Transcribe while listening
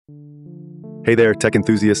Hey there, tech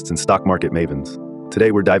enthusiasts and stock market mavens.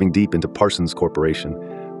 Today we're diving deep into Parsons Corporation,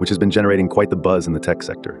 which has been generating quite the buzz in the tech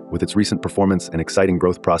sector. With its recent performance and exciting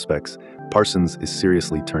growth prospects, Parsons is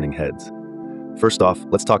seriously turning heads. First off,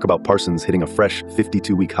 let's talk about Parsons hitting a fresh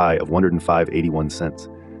 52-week high of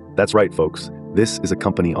 $105.81. That's right, folks. This is a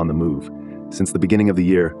company on the move. Since the beginning of the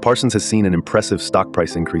year, Parsons has seen an impressive stock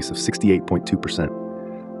price increase of 68.2%.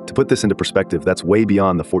 To put this into perspective, that's way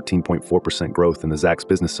beyond the 14.4% growth in the Zacks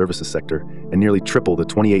business services sector and nearly triple the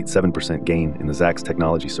 28.7% gain in the Zacks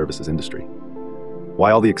technology services industry.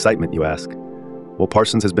 Why all the excitement, you ask? Well,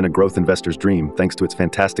 Parsons has been a growth investor's dream thanks to its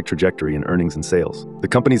fantastic trajectory in earnings and sales. The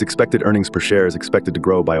company's expected earnings per share is expected to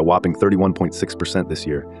grow by a whopping 31.6% this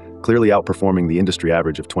year, clearly outperforming the industry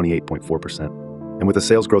average of 28.4%. And with a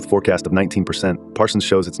sales growth forecast of 19%, Parsons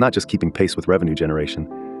shows it's not just keeping pace with revenue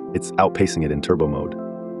generation, it's outpacing it in turbo mode.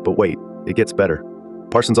 But wait, it gets better.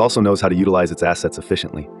 Parsons also knows how to utilize its assets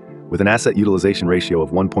efficiently. With an asset utilization ratio of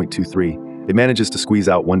 1.23, it manages to squeeze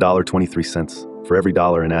out $1.23 for every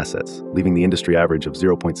dollar in assets, leaving the industry average of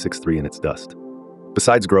 0.63 in its dust.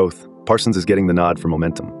 Besides growth, Parsons is getting the nod for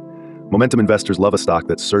momentum. Momentum investors love a stock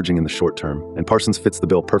that's surging in the short term, and Parsons fits the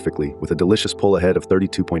bill perfectly with a delicious pull ahead of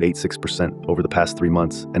 32.86% over the past 3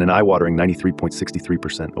 months and an eye-watering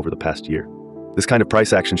 93.63% over the past year. This kind of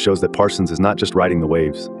price action shows that Parsons is not just riding the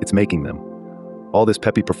waves, it's making them. All this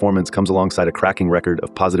peppy performance comes alongside a cracking record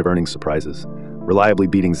of positive earnings surprises, reliably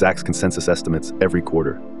beating Zacks consensus estimates every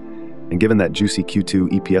quarter. And given that juicy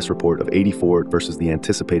Q2 EPS report of 84 versus the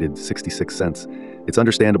anticipated 66 cents, it's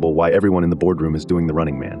understandable why everyone in the boardroom is doing the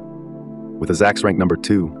running man. With a Zacks ranked number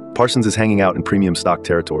 2, Parsons is hanging out in premium stock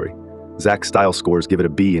territory. Zacks style scores give it a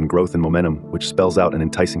B in growth and momentum, which spells out an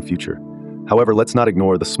enticing future. However, let's not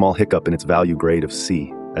ignore the small hiccup in its value grade of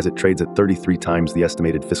C, as it trades at 33 times the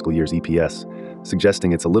estimated fiscal year's EPS,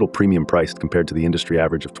 suggesting it's a little premium priced compared to the industry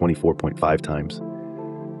average of 24.5 times.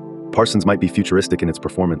 Parsons might be futuristic in its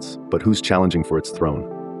performance, but who's challenging for its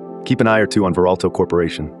throne? Keep an eye or two on Veralto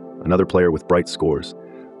Corporation, another player with bright scores.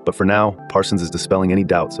 But for now, Parsons is dispelling any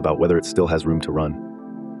doubts about whether it still has room to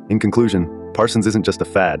run. In conclusion, Parsons isn't just a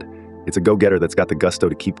fad, it's a go-getter that's got the gusto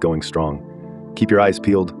to keep going strong. Keep your eyes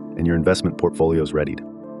peeled and your investment portfolios readied.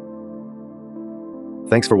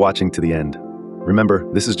 Thanks for watching to the end.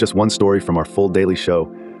 Remember, this is just one story from our full daily show,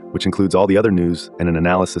 which includes all the other news and an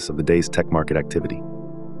analysis of the day's tech market activity.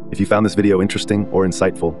 If you found this video interesting or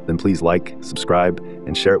insightful, then please like, subscribe,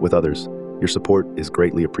 and share it with others. Your support is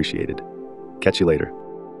greatly appreciated. Catch you later.